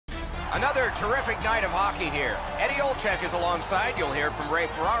Another terrific night of hockey here. Eddie Olczyk is alongside. You'll hear from Ray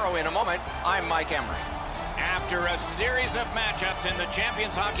Ferraro in a moment. I'm Mike Emery. After a series of matchups in the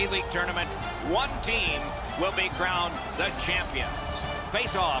Champions Hockey League tournament, one team will be crowned the champions.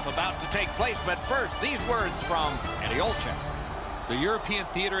 Face-off about to take place, but first, these words from Eddie Olczyk. The European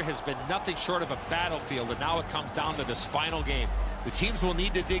theater has been nothing short of a battlefield, and now it comes down to this final game. The teams will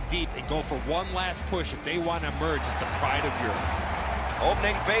need to dig deep and go for one last push if they want to emerge as the pride of Europe.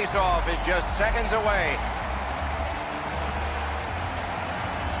 Opening face-off is just seconds away.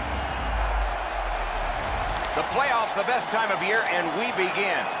 The playoffs, the best time of year, and we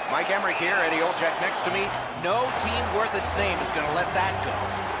begin. Mike Emery here, Eddie Olczyk next to me. No team worth its name is going to let that go.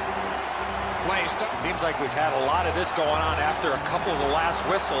 Seems like we've had a lot of this going on after a couple of the last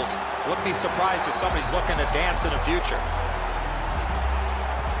whistles. Wouldn't be surprised if somebody's looking to dance in the future.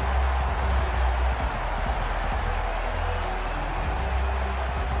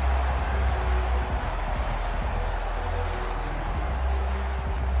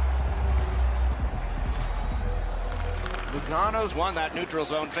 Lugano's won that neutral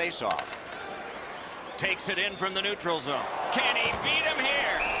zone faceoff. Takes it in from the neutral zone. Can he beat him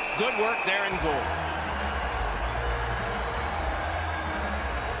here? Good work there in goal.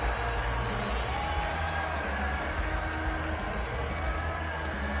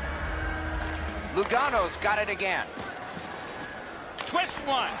 Lugano's got it again. Twist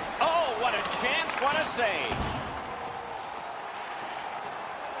one. Oh, what a chance, what a save.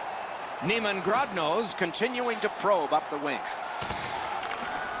 Neman Grodno's continuing to probe up the wing.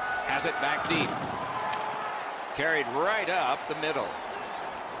 Has it back deep. Carried right up the middle.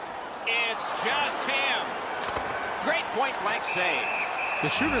 It's just him. Great point-blank save. The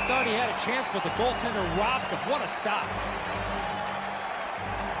shooter thought he had a chance, but the goaltender robs him. What a stop.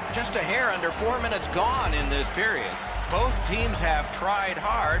 Just a hair under 4 minutes gone in this period. Both teams have tried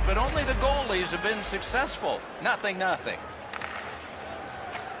hard, but only the goalies have been successful. Nothing.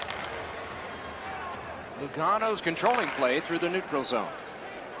 Lugano's controlling play through the neutral zone.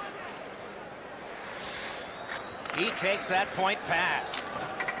 He takes that point pass.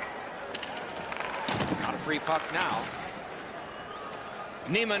 Not a free puck now.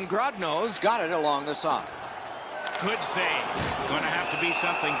 Neman Grodno's got it along the side. Good save. It's going to have to be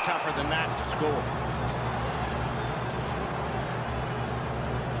something tougher than that to score.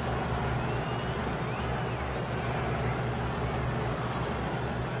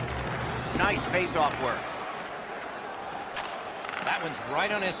 Nice face-off work. That one's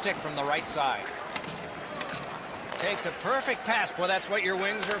right on his stick from the right side. Takes a perfect pass. Boy, that's what your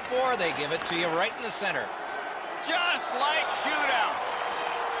wings are for. They give it to you right in the center. Just like shootout.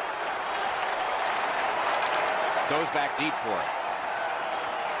 Goes back deep for it.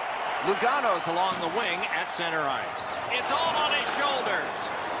 Lugano's along the wing at center ice. It's all on his shoulders.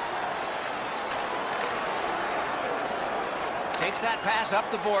 Takes that pass up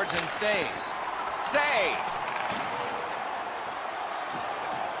the boards and stays. Save!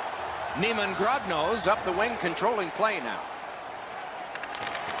 Neman Grodno's up the wing, controlling play now.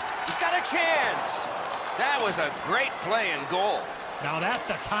 He's got a chance. That was a great play and goal. Now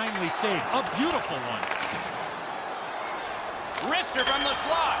that's a timely save. A beautiful one. Wrister from the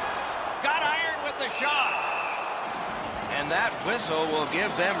slot. Got iron with the shot. And that whistle will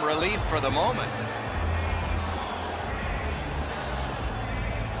give them relief for the moment.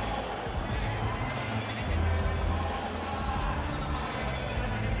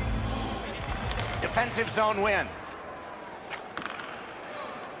 Defensive zone win.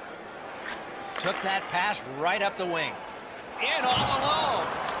 Took that pass right up the wing. In all alone.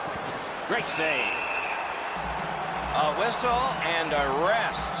 Great save. A whistle and a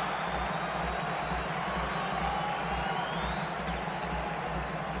rest.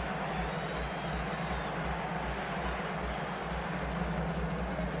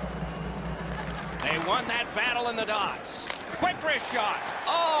 They won that battle in the dots. Quick wrist shot.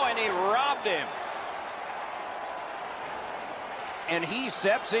 Oh, and he robbed him. And he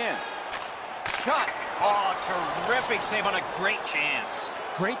steps in. Shot. Oh, terrific save on a great chance.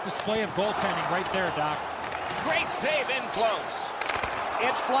 Great display of goaltending right there, Doc. Great save in close.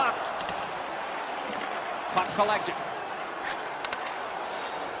 It's blocked. Puck collected.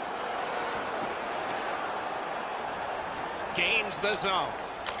 Gains the zone.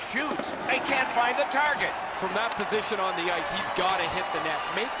 Shoots. They can't find the target. From that position on the ice, he's got to hit the net.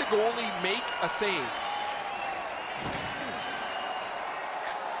 Make the goalie make a save.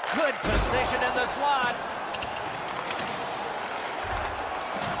 Good position in the slot.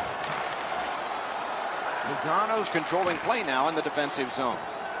 Lugano's controlling play now in the defensive zone.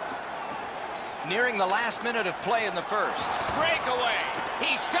 Nearing the last minute of play in the first. Breakaway.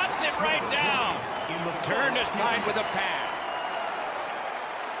 He shuts him right down. Turned aside with a pass.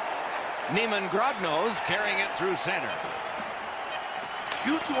 Neman Grodno's carrying it through center.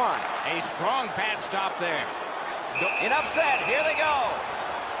 Shoots one. A strong pad stop there. Enough said. Here they go.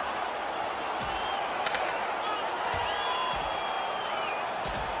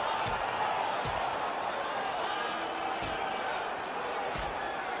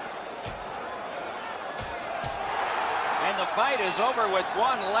 And the fight is over with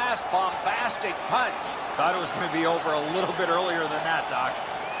one last bombastic punch. Thought it was going to be over a little bit earlier than that, Doc.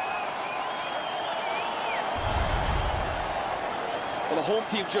 Well, the home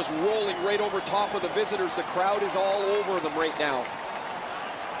team just rolling right over top of the visitors. The crowd is all over them right now.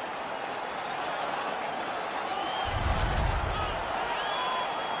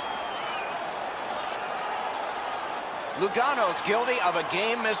 Lugano's guilty of a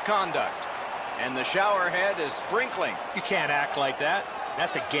game misconduct. And the shower head is sprinkling. You can't act like that.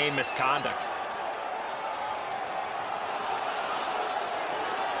 That's a game misconduct.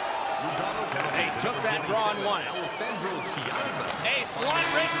 They took that draw and won it. A slot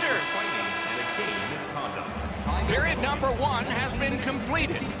wrister. Period number 1 has been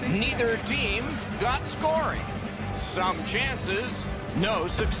completed. Neither team got scoring. Some chances, no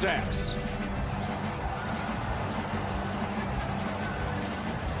success.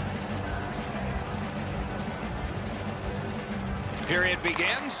 Period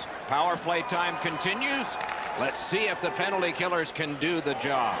begins. Power play time continues. Let's see if the penalty killers can do the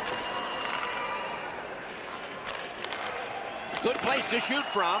job. Good place to shoot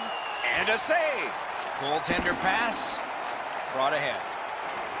from. And a save. Goaltender pass. Brought ahead.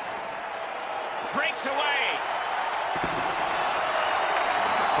 Breaks away.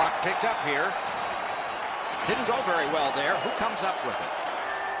 Puck picked up here. Didn't go very well there. Who comes up with it?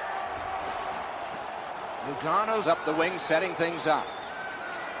 Lugano's up the wing, setting things up.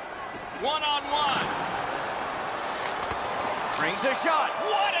 One-on-one. Brings a shot.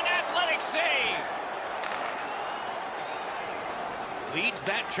 What an athletic save. Leads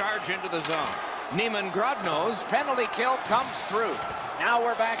that charge into the zone. Neman Grodno's penalty kill comes through. Now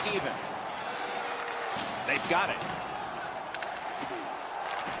we're back even. They've got it.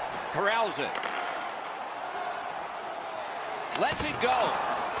 Corrals it. Lets it go.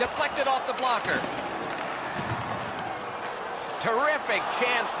 Deflected off the blocker. Terrific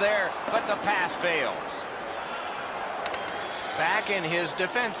chance there, but the pass fails. Back in his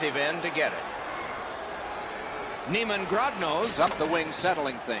defensive end to get it. Neman Grodno's up the wing,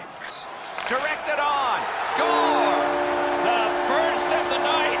 settling things. Directed on. Score! The first of the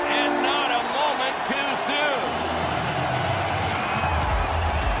night, and not a moment too soon.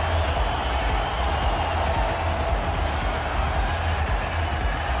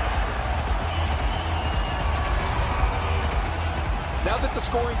 Now that the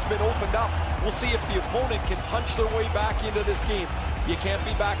scoring's been opened up, we'll see if the opponent can punch their way back into this game. You can't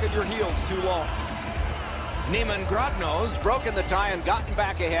be back on your heels too long. Neman Grodno's broken the tie and gotten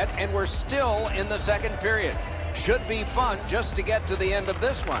back ahead, and we're still in the second period. Should be fun just to get to the end of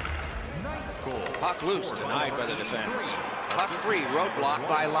this one. Puck loose, denied by the defense. Puck free, roadblock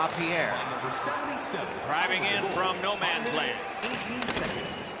by LaPierre. Driving in from no man's land.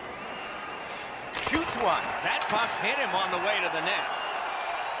 Shoots one. That puck hit him on the way to the net.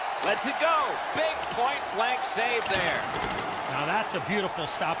 Lets it go. Big point-blank save there. Now that's a beautiful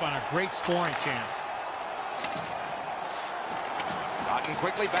stop on a great scoring chance. Gotten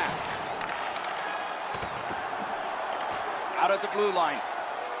quickly back. Out at the blue line.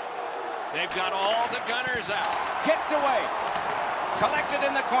 They've got all the gunners out. Kicked away. Collected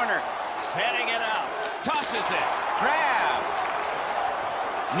in the corner. Setting it up. Tosses it. Grabbed.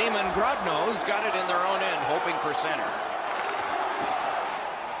 Neman Grodno's got it in their own end, hoping for center.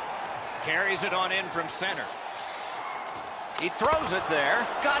 Carries it on in from center. He throws it there.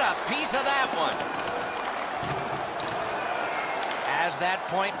 Got a piece of that one. Has that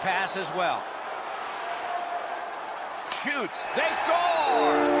point pass as well. Shoots. They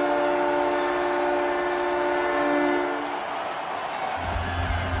score!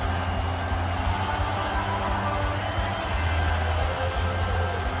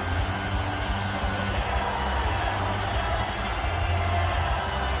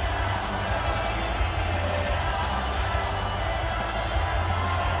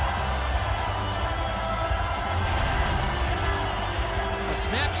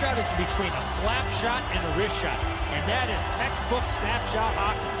 Snapshot is between a slap shot and a wrist shot, and that is textbook snapshot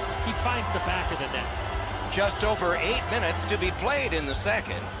hockey. He finds the back of the net. Just over 8 minutes to be played in the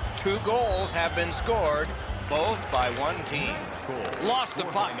second. 2 goals have been scored, both by one team. Lost the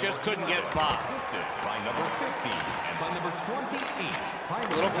puck, just couldn't get by. intercepted by number 50 and by number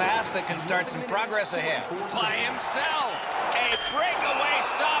 28. A little pass that can start some progress ahead. By himself. A breakaway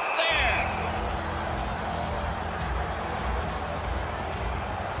stop there.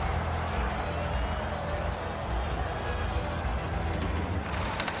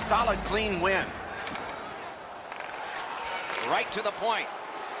 Solid, clean win. Right to the point.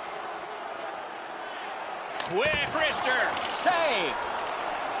 Quick wrister. Save.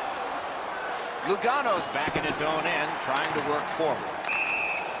 Lugano's back in its own end, trying to work forward.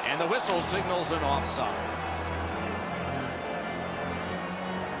 And the whistle signals an offside.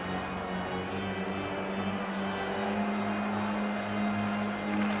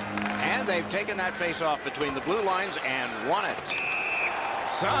 And they've taken that face-off between the blue lines and won it.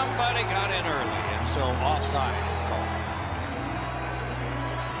 Somebody got in early, and so offside is called.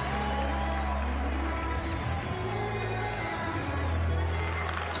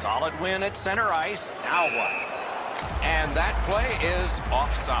 Solid win at center ice. Now what? And that play is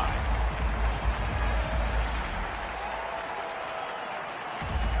offside.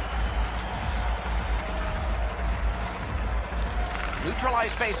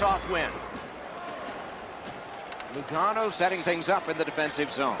 Neutralized face-off win. Lugano setting things up in the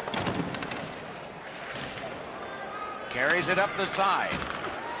defensive zone. Carries it up the side.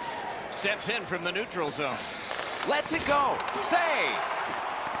 Steps in from the neutral zone. Lets it go. Save.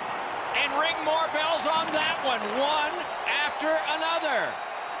 And ring more bells on that one. One after another.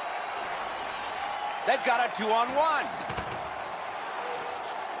 They've got a 2-on-1.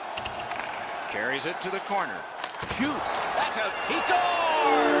 Carries it to the corner. Shoots. He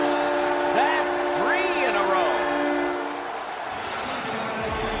scores! That's 3 in a row.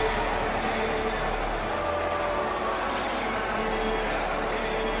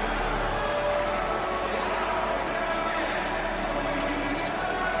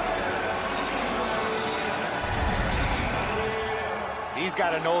 He's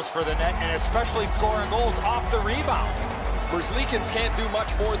got a nose for the net, and especially scoring goals off the rebound. Merzlikins can't do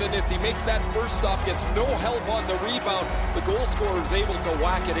much more than this. He makes that first stop, gets no help on the rebound. The goal scorer is able to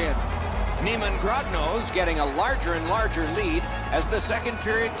whack it in. Neman Grodno's getting a larger and larger lead as the second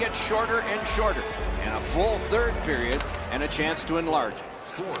period gets shorter and shorter. And a full third period and a chance to enlarge it.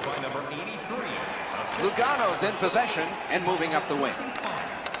 Scored by number 83. Lugano's in possession and moving up the wing.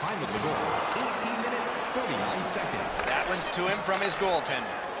 Time of the goal, 18 minutes, 39 seconds. That one's to him from his goaltender.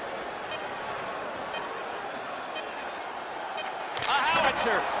 A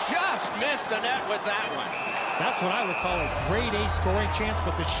howitzer just missed the net with that one. That's what I would call a grade A scoring chance,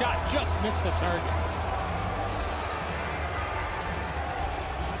 but the shot just missed the target.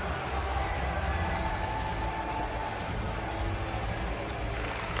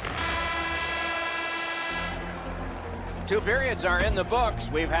 Two periods are in the books.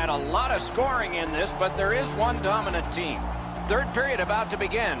 We've had a lot of scoring in this, but there is one dominant team. Third period about to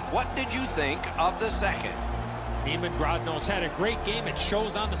begin. What did you think of the second? Neman Grodno's had a great game. It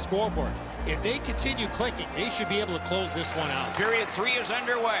shows on the scoreboard. If they continue clicking, they should be able to close this one out. Period 3 is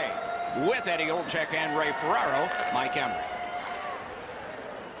underway. With Eddie Olczyk and Ray Ferraro, Mike Emery.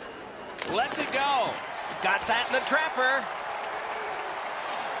 Lets it go. Got that in the trapper.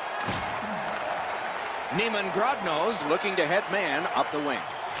 Neman Grodno's looking to head man up the wing.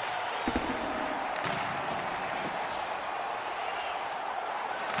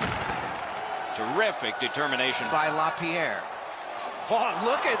 Terrific determination By LaPierre. Oh,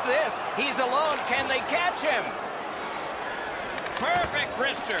 look at this. He's alone. Can they catch him? Perfect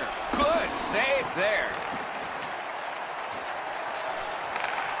wrister. Good save there.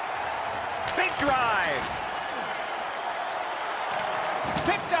 Big drive.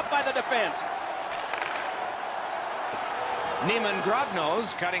 Picked up by the defense. Neman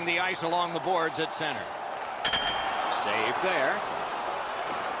Grodno's Cutting the ice along the boards at center. Save there.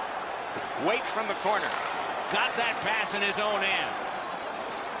 Waits from the corner. Got that pass in his own end.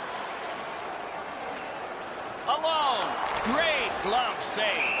 Alone. Great glove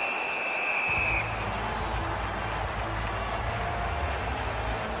save.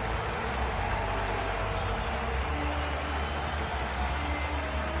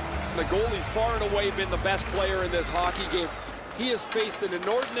 The goalie's far and away been the best player in this hockey game. He has faced an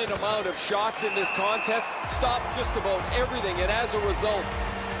inordinate amount of shots in this contest, stopped just about everything, and as a result,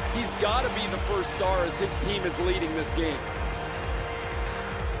 he's got to be the first star as his team is leading this game.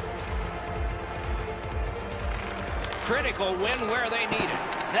 Critical win where they need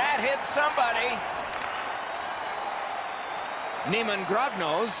it. that hits somebody. Neman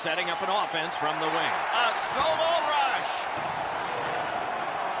Grodno's setting up an offense from the wing. A solo rush.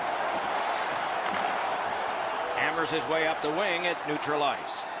 Hammers his way up the wing at neutral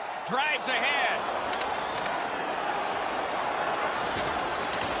ice. drives ahead.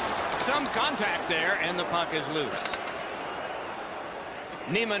 Some contact there, and the puck is loose.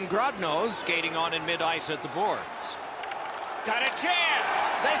 Neman Grodno skating on in mid-ice at the boards. Got a chance!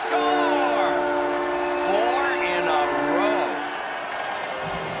 They score! 4 in a row.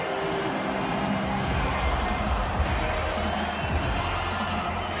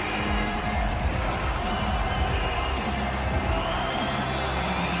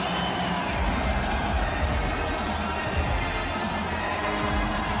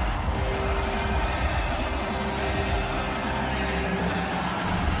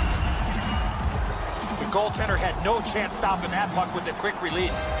 Goaltender had no chance stopping that puck with the quick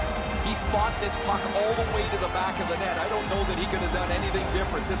release. He fought this puck all the way to the back of the net. I don't know that he could have done anything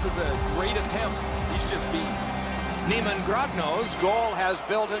different. This is a great attempt. He's just beat. Neman Grodno's goal has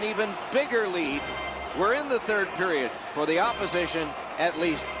built an even bigger lead. We're in the third period. For the opposition, at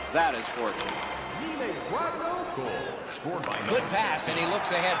least that is fortunate. Good pass, and he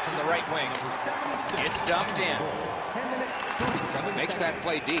looks ahead from the right wing. It's dumped in. Makes that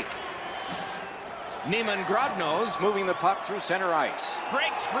play deep. Neman Grodno's moving the puck through center ice.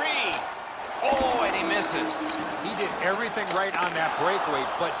 Breaks free. Oh, and he misses. He did everything right on that breakaway,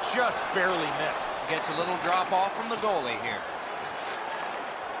 but just barely missed. Gets a little drop off from the goalie here.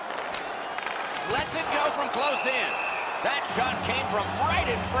 Lets it go from close in. That shot came from right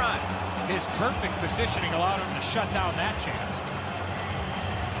in front. His perfect positioning allowed him to shut down that chance.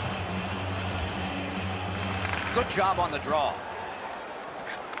 Good job on the draw.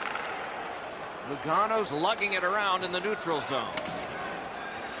 Lugano's lugging it around in the neutral zone.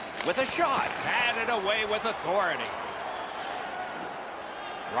 With a shot. Batted away with authority.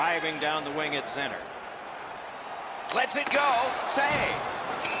 Driving down the wing at center. Lets it go. Save.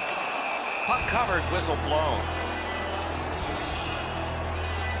 Puck covered, whistle blown.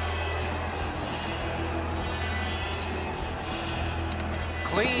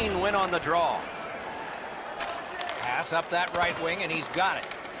 Clean win on the draw. Pass up that right wing, and he's got it.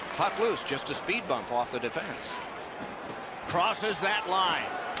 Puck loose, just a speed bump off the defense. Crosses that line.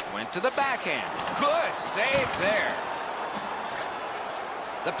 Went to the backhand. Good save there.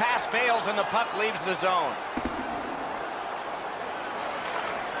 The pass fails and the puck leaves the zone.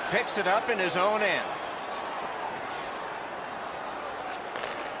 Picks it up in his own end.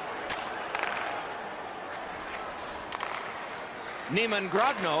 Neman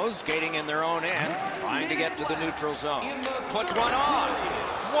Grodno's skating in their own end, trying to get to the neutral zone. Puts one on.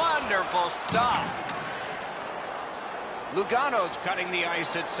 Wonderful stop. Lugano's cutting the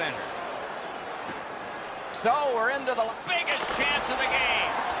ice at center. So we're into the biggest chance of the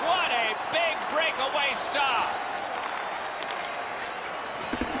game. What a big breakaway stop.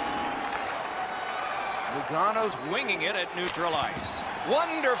 Lugano's winging it at neutral ice.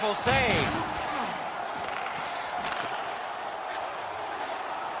 Wonderful save.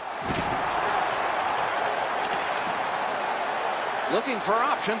 Looking for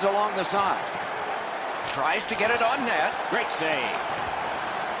options along the side. Tries to get it on net. Great save.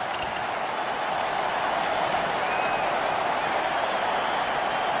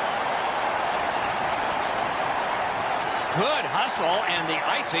 Good hustle, and the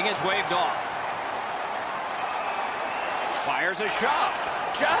icing is waved off. Fires a shot.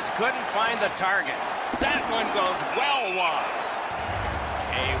 Just couldn't find the target. That one goes well wide.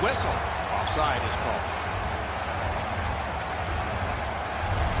 A whistle. Offside is called.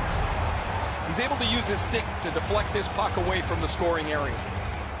 He's able to use his stick to deflect this puck away from the scoring area.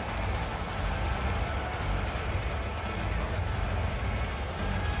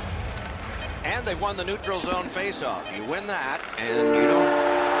 And they've won the neutral zone faceoff. You win that, and you don't...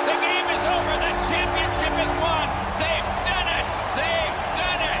 The game is over. The championship is won.